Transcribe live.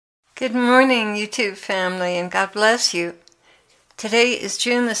Good morning, YouTube family, and God bless you. Today is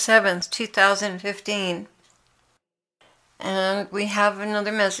June the 7th, 2015, and we have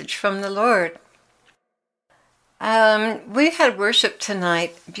another message from the Lord. We had worship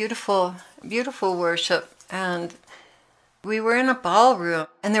tonight, beautiful, beautiful worship, and we were in a ballroom,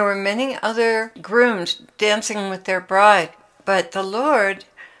 and there were many other grooms dancing with their bride, but the Lord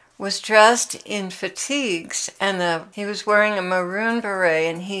was dressed in fatigues, and he was wearing a maroon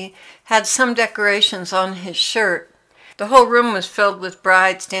beret, and he had some decorations on his shirt. The whole room was filled with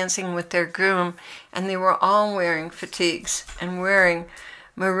brides dancing with their groom, and they were all wearing fatigues and wearing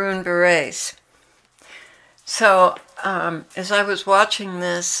maroon berets. So as I was watching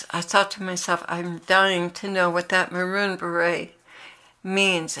this, I thought to myself, I'm dying to know what that maroon beret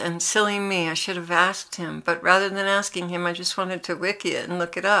means, and silly me, I should have asked him, but rather than asking him, I just wanted to wiki it and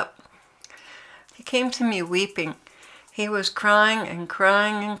look it up. He came to me weeping. He was crying and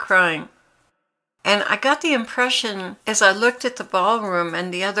crying and crying. And I got the impression, as I looked at the ballroom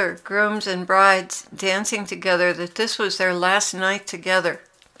and the other grooms and brides dancing together, that this was their last night together.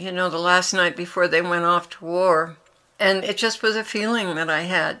 You know, the last night before they went off to war. And it just was a feeling that I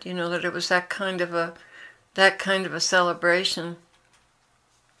had, you know, that it was that kind of a celebration.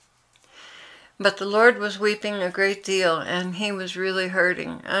 But the Lord was weeping a great deal, and he was really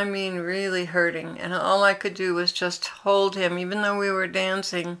hurting. I mean, really hurting. And all I could do was just hold him, even though we were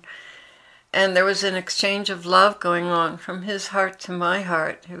dancing. And there was an exchange of love going on from his heart to my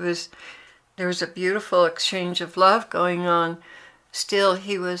heart. There was a beautiful exchange of love going on. Still,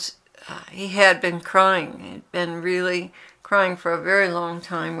 he had been crying. He'd been really crying for a very long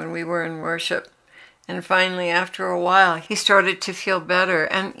time when we were in worship. And finally, after a while, he started to feel better.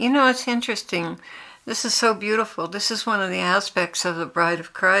 And you know, it's interesting. This is so beautiful. This is one of the aspects of the Bride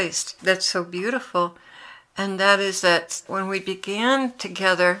of Christ that's so beautiful. And that is that when we began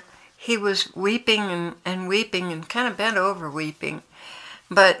together, he was weeping and weeping and kind of bent over weeping.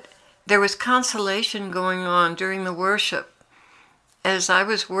 But there was consolation going on during the worship. As I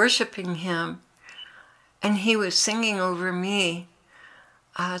was worshiping him and he was singing over me,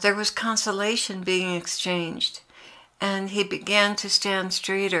 there was consolation being exchanged, and he began to stand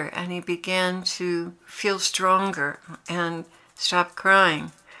straighter, and he began to feel stronger and stop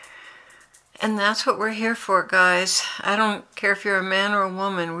crying. And that's what we're here for, guys. I don't care if you're a man or a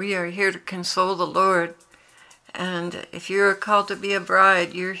woman. We are here to console the Lord. And if you're called to be a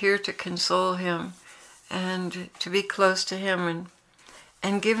bride, you're here to console him and to be close to him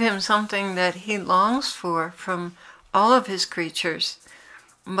and give him something that he longs for from all of his creatures.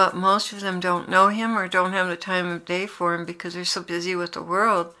 But most of them don't know him or don't have the time of day for him because they're so busy with the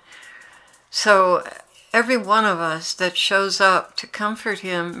world. So every one of us that shows up to comfort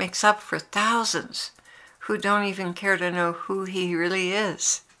him makes up for thousands who don't even care to know who he really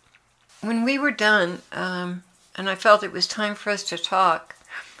is. When we were done, and I felt it was time for us to talk,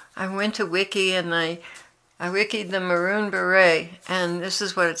 I went to Wiki and I wikied the Maroon Beret, and this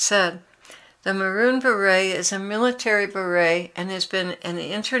is what it said. The Maroon Beret is a military beret and has been an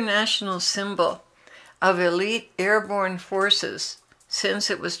international symbol of elite airborne forces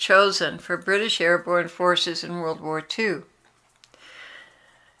since it was chosen for British airborne forces in World War II.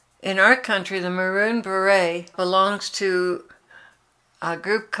 In our country, the Maroon Beret belongs to a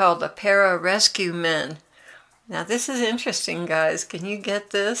group called the Para-Rescue Men. Now this is interesting, guys. Can you get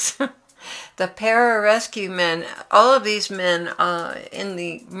this? The Para-Rescue Men, all of these men in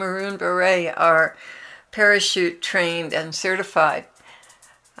the Maroon Beret are parachute trained and certified.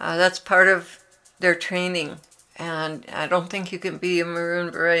 That's part of their training. And I don't think you can be a Maroon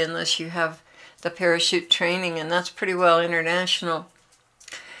Beret unless you have the parachute training, and that's pretty well international.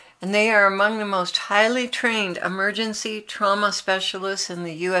 And they are among the most highly trained emergency trauma specialists in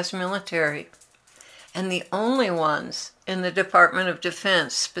the U.S. military, and the only ones in the Department of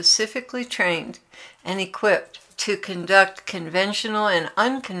Defense specifically trained and equipped to conduct conventional and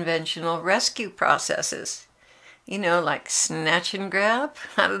unconventional rescue processes. You know, like snatch and grab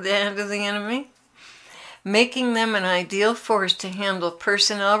out of the hand of the enemy, making them an ideal force to handle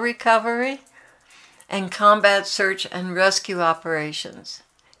personnel recovery and combat search and rescue operations.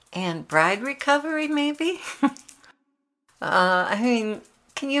 And bride recovery, maybe? I mean,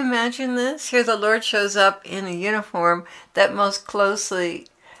 can you imagine this? Here the Lord shows up in a uniform that most closely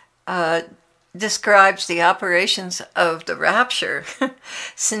describes the operations of the rapture,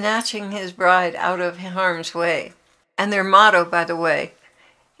 snatching his bride out of harm's way. And their motto, by the way,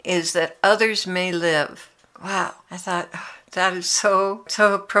 is that others may live. Wow, I thought, oh, that is so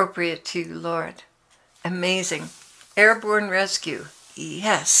appropriate to you, Lord. Amazing. Airborne rescue,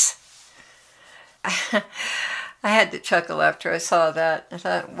 yes. I had to chuckle after I saw that. I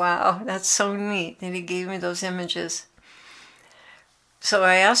thought, wow, that's so neat that he gave me those images. So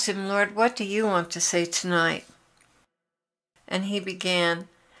I asked him, Lord, what do you want to say tonight? And he began,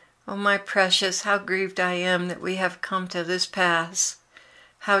 oh, my precious, how grieved I am that we have come to this pass.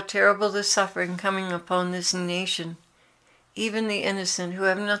 How terrible the suffering coming upon this nation, even the innocent who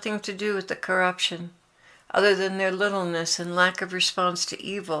have nothing to do with the corruption, other than their littleness and lack of response to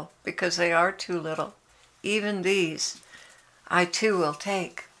evil, because they are too little. Even these, I too will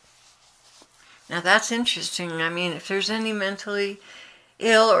take. Now that's interesting. I mean, if there's any mentally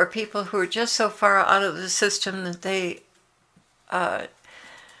ill or people who are just so far out of the system that they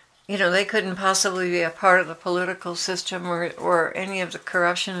they couldn't possibly be a part of the political system or any of the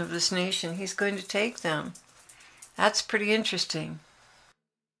corruption of this nation, he's going to take them. That's pretty interesting.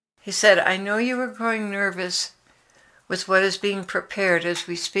 He said, I know you are growing nervous with what is being prepared as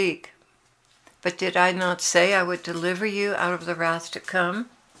we speak, but did I not say I would deliver you out of the wrath to come?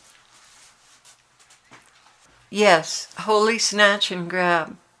 Yes, wholly snatch and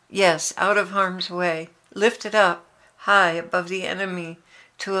grab. Yes, out of harm's way. Lift it up, high above the enemy,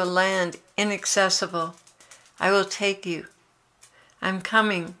 to a land inaccessible. I will take you. I'm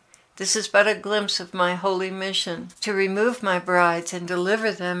coming. This is but a glimpse of my holy mission, to remove my brides and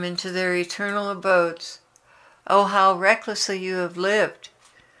deliver them into their eternal abodes. Oh, how recklessly you have lived,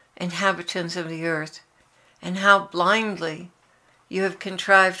 inhabitants of the earth, and how blindly you have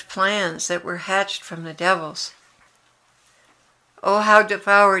contrived plans that were hatched from the devils. Oh, how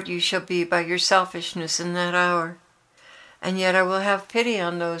devoured you shall be by your selfishness in that hour. And yet I will have pity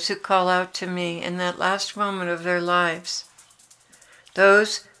on those who call out to me in that last moment of their lives.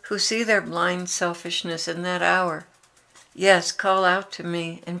 Those who see their blind selfishness in that hour. Yes, call out to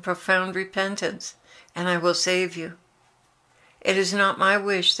me in profound repentance, and I will save you. It is not my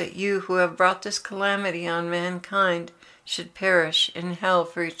wish that you who have brought this calamity on mankind should perish in hell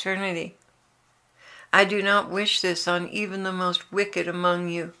for eternity. I do not wish this on even the most wicked among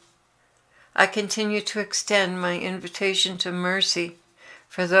you. I continue to extend my invitation to mercy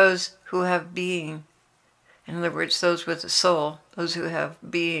for those who have being. In other words, those with a soul, those who have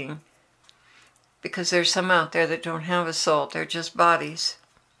being. Because there's some out there that don't have a soul, they're just bodies.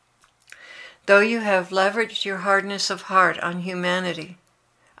 Though you have leveraged your hardness of heart on humanity,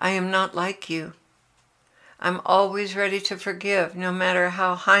 I am not like you. I'm always ready to forgive, no matter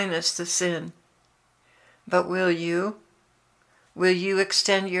how heinous the sin. But will you? Will you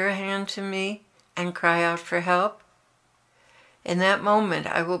extend your hand to me and cry out for help? In that moment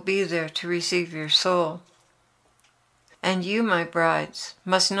I will be there to receive your soul. And you, my brides,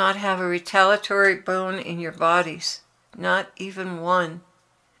 must not have a retaliatory bone in your bodies, not even one.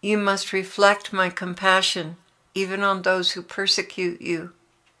 You must reflect my compassion, even on those who persecute you.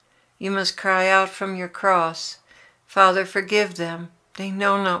 You must cry out from your cross, Father, forgive them. They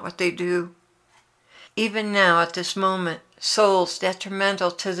know not what they do. Even now, at this moment, souls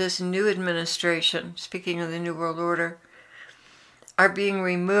detrimental to this new administration, speaking of the New World Order, are being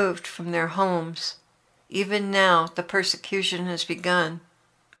removed from their homes. Even now, the persecution has begun.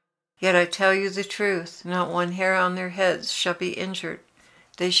 Yet I tell you the truth, not one hair on their heads shall be injured.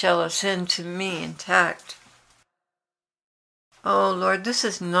 They shall ascend to me intact. Oh, Lord, this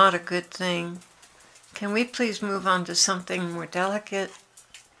is not a good thing. Can we please move on to something more delicate?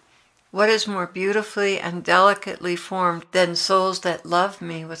 What is more beautifully and delicately formed than souls that love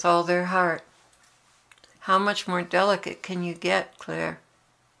me with all their heart? How much more delicate can you get, Claire?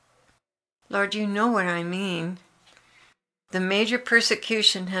 Lord, you know what I mean. The major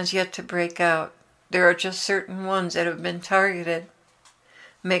persecution has yet to break out. There are just certain ones that have been targeted.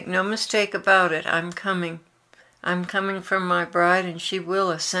 Make no mistake about it, I'm coming. I'm coming for my bride, and she will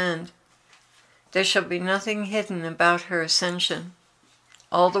ascend. There shall be nothing hidden about her ascension.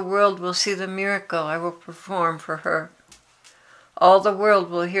 All the world will see the miracle I will perform for her. All the world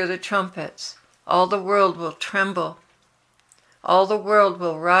will hear the trumpets. All the world will tremble. All the world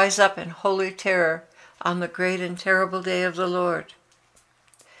will rise up in holy terror on the great and terrible day of the Lord.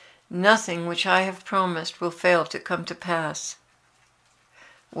 Nothing which I have promised will fail to come to pass.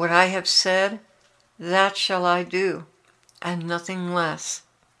 What I have said, that shall I do, and nothing less.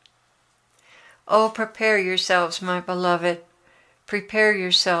 Oh, prepare yourselves, my beloved. Prepare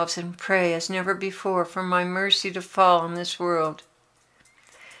yourselves and pray as never before for my mercy to fall on this world.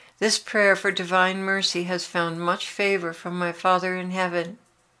 This prayer for divine mercy has found much favor from my Father in heaven.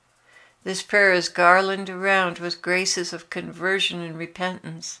 This prayer is garlanded around with graces of conversion and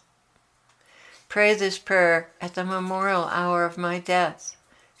repentance. Pray this prayer at the memorial hour of my death,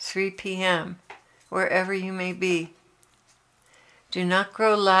 3 p.m., wherever you may be. Do not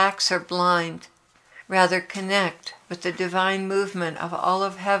grow lax or blind. Rather, connect with the divine movement of all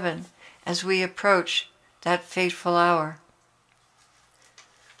of heaven as we approach that fateful hour.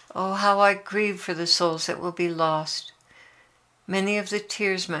 Oh, how I grieve for the souls that will be lost. Many of the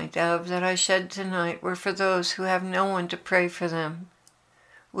tears, my dove, that I shed tonight were for those who have no one to pray for them.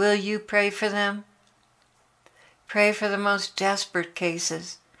 Will you pray for them? Pray for the most desperate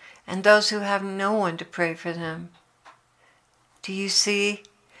cases and those who have no one to pray for them. Do you see?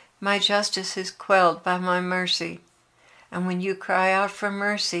 My justice is quelled by my mercy. And when you cry out for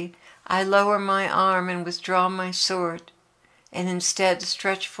mercy, I lower my arm and withdraw my sword, and instead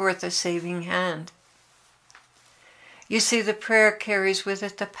stretch forth a saving hand. You see, the prayer carries with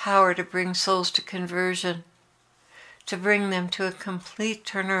it the power to bring souls to conversion, to bring them to a complete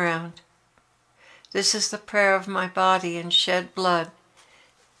turnaround. This is the prayer of my body and shed blood.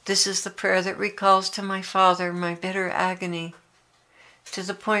 This is the prayer that recalls to my Father my bitter agony, to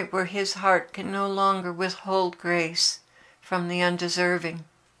the point where his heart can no longer withhold grace from the undeserving.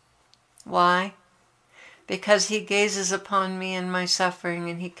 Why? Because he gazes upon me and my suffering,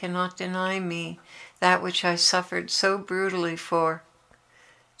 and he cannot deny me that which I suffered so brutally for,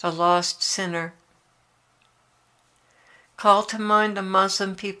 the lost sinner. Call to mind the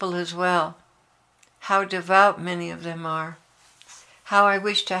Muslim people as well. How devout many of them are. How I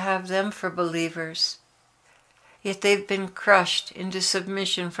wish to have them for believers. Yet they've been crushed into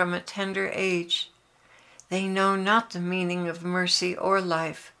submission from a tender age. They know not the meaning of mercy or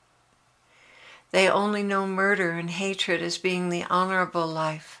life. They only know murder and hatred as being the honorable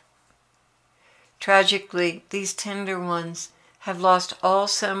life. Tragically, these tender ones have lost all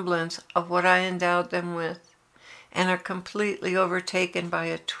semblance of what I endowed them with, and are completely overtaken by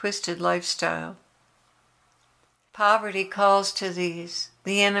a twisted lifestyle. Poverty calls to these.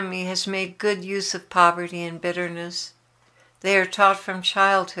 The enemy has made good use of poverty and bitterness. They are taught from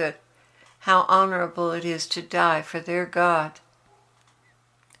childhood how honorable it is to die for their God.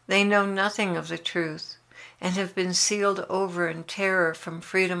 They know nothing of the truth and have been sealed over in terror from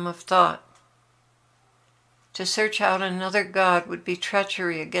freedom of thought. To search out another God would be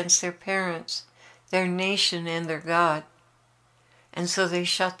treachery against their parents, their nation, and their God. And so they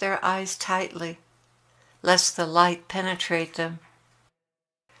shut their eyes tightly, lest the light penetrate them.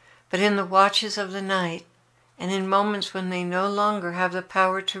 But in the watches of the night, and in moments when they no longer have the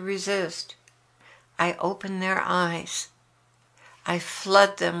power to resist, I open their eyes. I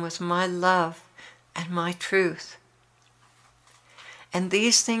flood them with my love and my truth. And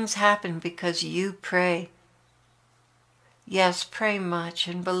these things happen because you pray. Yes, pray much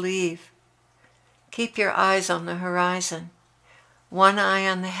and believe. Keep your eyes on the horizon, one eye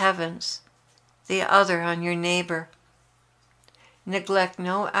on the heavens, the other on your neighbor. Neglect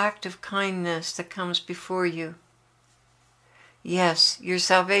no act of kindness that comes before you. Yes, your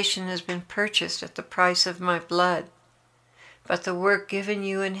salvation has been purchased at the price of my blood, but the work given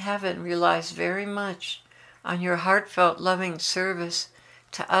you in heaven relies very much on your heartfelt loving service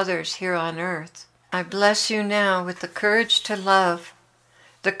to others here on earth. I bless you now with the courage to love,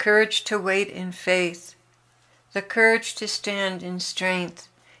 the courage to wait in faith, the courage to stand in strength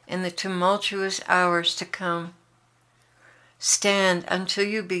in the tumultuous hours to come. Stand until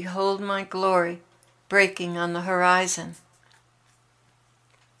you behold my glory breaking on the horizon.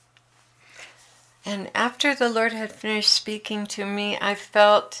 And after the Lord had finished speaking to me, I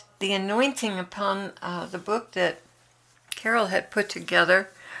felt the anointing upon the book that Carol had put together,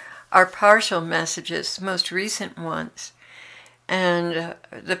 our partial messages, the most recent ones. And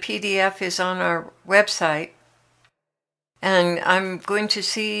the PDF is on our website. And I'm going to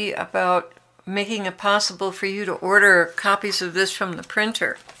see about making it possible for you to order copies of this from the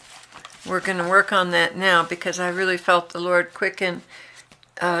printer. We're going to work on that now because I really felt the Lord quicken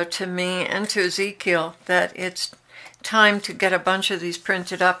to me and to Ezekiel that it's time to get a bunch of these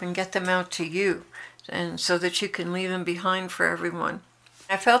printed up and get them out to you, and so that you can leave them behind for everyone.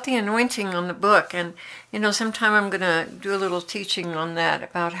 I felt the anointing on the book, and sometime I'm going to do a little teaching on that,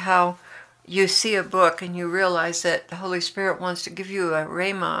 about how you see a book and you realize that the Holy Spirit wants to give you a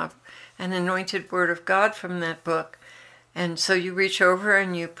Rhema, an anointed word of God from that book. And so you reach over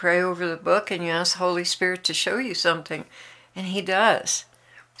and you pray over the book and you ask the Holy Spirit to show you something, and He does.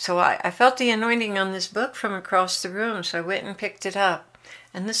 So I felt the anointing on this book from across the room, so I went and picked it up.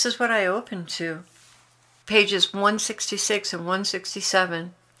 And this is what I opened to. Pages 166 and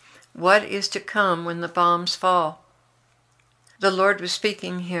 167. What is to come when the bombs fall? The Lord was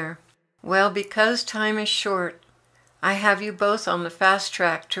speaking here. Well, because time is short, I have you both on the fast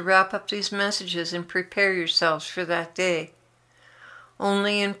track to wrap up these messages and prepare yourselves for that day.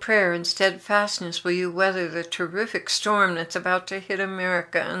 Only in prayer and steadfastness will you weather the terrific storm that's about to hit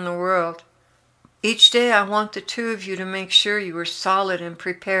America and the world. Each day I want the two of you to make sure you are solid and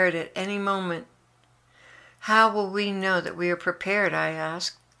prepared at any moment. How will we know that we are prepared, I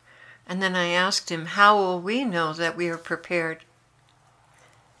asked. And then I asked him, how will we know that we are prepared?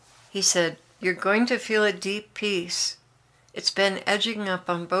 He said, you're going to feel a deep peace. It's been edging up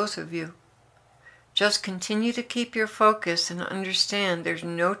on both of you. Just continue to keep your focus and understand there's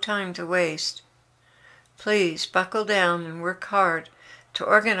no time to waste. Please buckle down and work hard to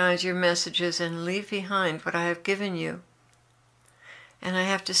organize your messages and leave behind what I have given you. And I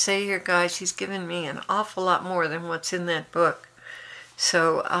have to say here, guys, he's given me an awful lot more than what's in that book.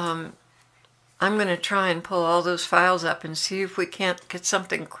 So I'm going to try and pull all those files up and see if we can't get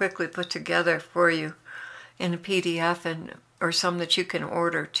something quickly put together for you in a PDF or some that you can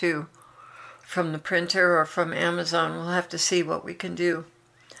order too from the printer or from Amazon. We'll have to see what we can do.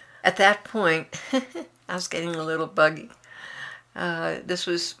 At that point, I was getting a little buggy. This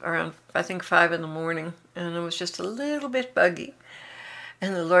was around, I think, 5 in the morning, and it was just a little bit buggy.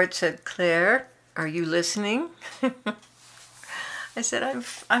 And the Lord said, Claire, are you listening? I said,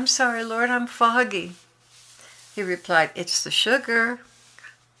 I'm sorry, Lord, I'm foggy. He replied, it's the sugar.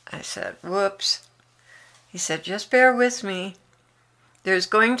 I said, whoops. He said, just bear with me. There's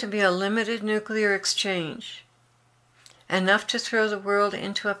going to be a limited nuclear exchange. Enough to throw the world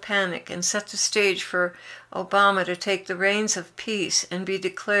into a panic and set the stage for Obama to take the reins of peace and be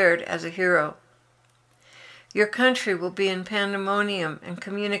declared as a hero. Your country will be in pandemonium and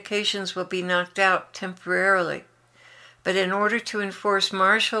communications will be knocked out temporarily. But in order to enforce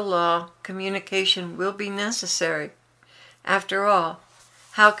martial law, communication will be necessary. After all,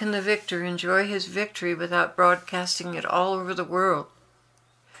 how can the victor enjoy his victory without broadcasting it all over the world?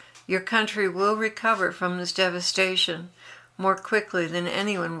 Your country will recover from this devastation more quickly than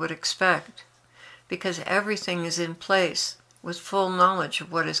anyone would expect, because everything is in place with full knowledge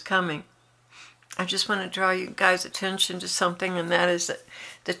of what is coming. I just want to draw you guys' attention to something, and that is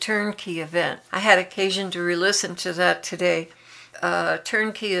the turnkey event. I had occasion to re-listen to that today.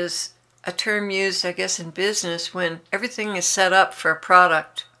 Turnkey is a term used, I guess, in business when everything is set up for a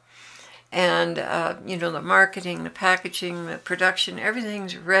product. And, the marketing, the packaging, the production,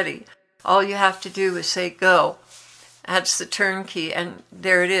 everything's ready. All you have to do is say go. That's the turnkey, and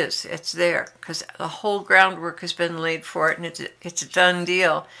there it is. It's there, because the whole groundwork has been laid for it, and it's a done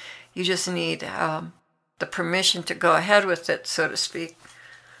deal. You just need the permission to go ahead with it, so to speak.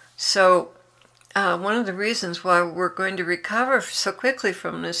 So one of the reasons why we're going to recover so quickly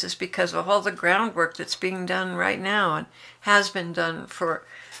from this is because of all the groundwork that's being done right now and has been done for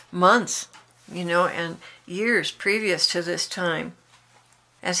months, and years previous to this time.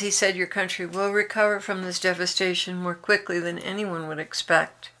 As he said, your country will recover from this devastation more quickly than anyone would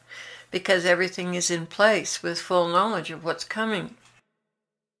expect, because everything is in place with full knowledge of what's coming.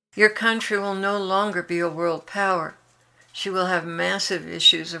 Your country will no longer be a world power. She will have massive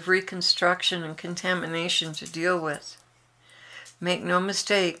issues of reconstruction and contamination to deal with. Make no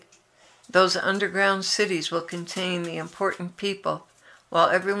mistake, those underground cities will contain the important people, while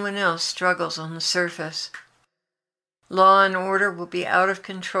everyone else struggles on the surface. Law and order will be out of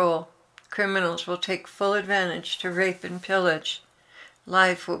control. Criminals will take full advantage to rape and pillage.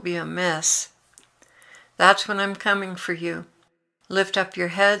 Life will be a mess. That's when I'm coming for you. Lift up your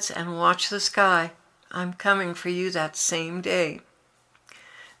heads and watch the sky. I'm coming for you that same day.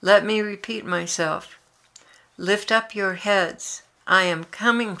 Let me repeat myself. Lift up your heads. I am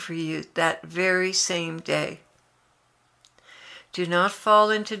coming for you that very same day. Do not fall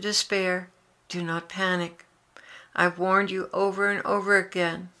into despair. Do not panic. I've warned you over and over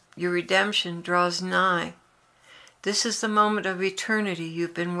again. Your redemption draws nigh. This is the moment of eternity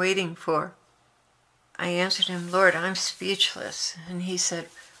you've been waiting for. I answered him, Lord, I'm speechless. And he said,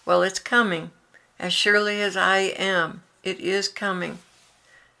 well, it's coming. As surely as I am, it is coming.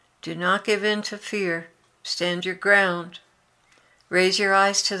 Do not give in to fear. Stand your ground. Raise your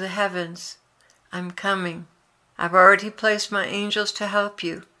eyes to the heavens. I'm coming. I've already placed my angels to help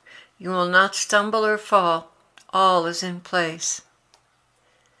you. You will not stumble or fall. All is in place.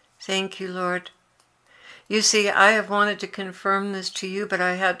 Thank you, Lord. You see, I have wanted to confirm this to you, but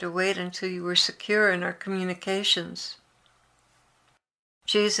I had to wait until you were secure in our communications.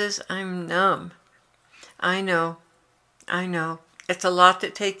 Jesus, I'm numb. I know. It's a lot to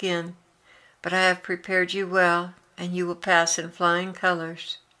take in, but I have prepared you well, and you will pass in flying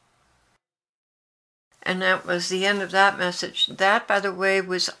colors. And that was the end of that message. That, by the way,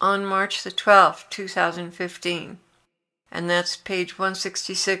 was on March the 12th, 2015. And that's page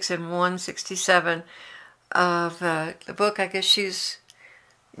 166 and 167 of the book. I guess she's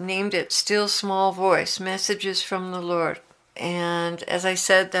named it Still Small Voice, Messages from the Lord. And as I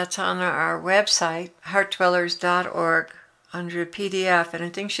said, that's on our website, heartdwellers.org, under PDF. And I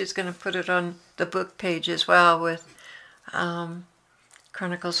think she's going to put it on the book page as well with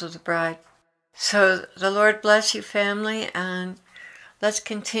Chronicles of the Bride. So the Lord bless you, family, and let's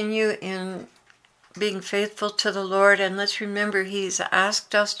continue in being faithful to the Lord. And let's remember, He's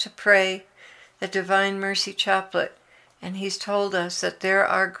asked us to pray the Divine Mercy Chaplet. And He's told us that there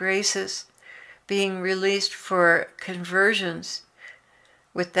are graces being released for conversions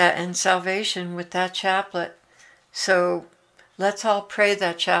with that and salvation with that chaplet. So let's all pray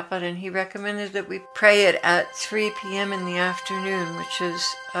that chaplet. And He recommended that we pray it at 3 p.m. in the afternoon, which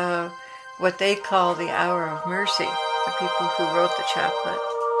is what they call the hour of mercy, the people who wrote the chaplet.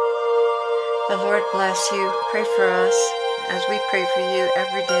 The Lord bless you. Pray for us as we pray for you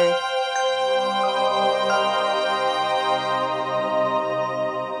every day.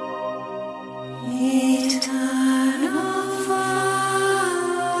 Eternal Father,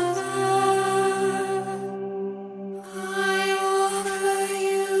 I offer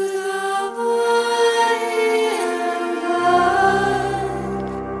you the body and blood,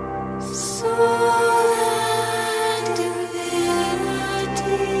 soul and divinity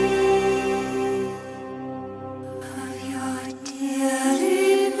of your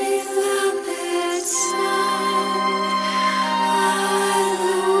dearly beloved Son, our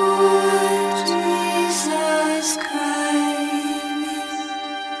Lord Jesus Christ,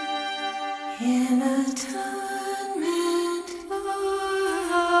 in atonement for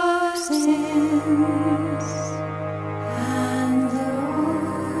our sins and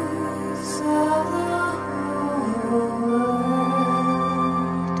those of the whole world,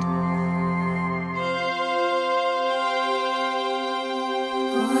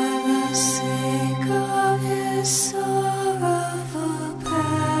 for the sake of His sorrowful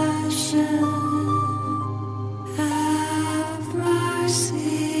passion. Have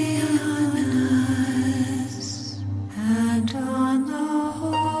mercy on us and on the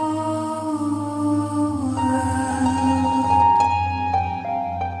whole world.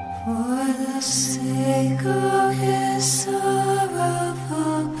 For the sake of His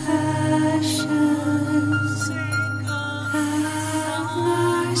sorrowful passion, have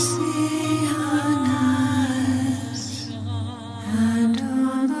mercy on us and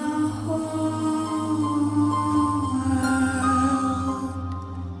on the whole world.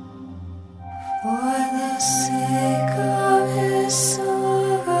 For the sake of His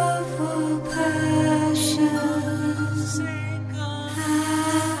sorrowful passion,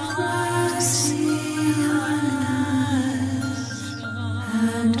 have mercy on us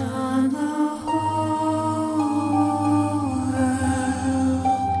and on the whole world.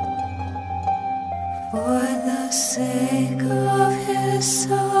 For the sake of His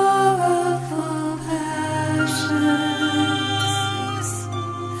sorrowful passion,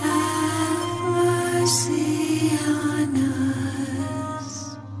 have mercy on us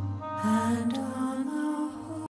and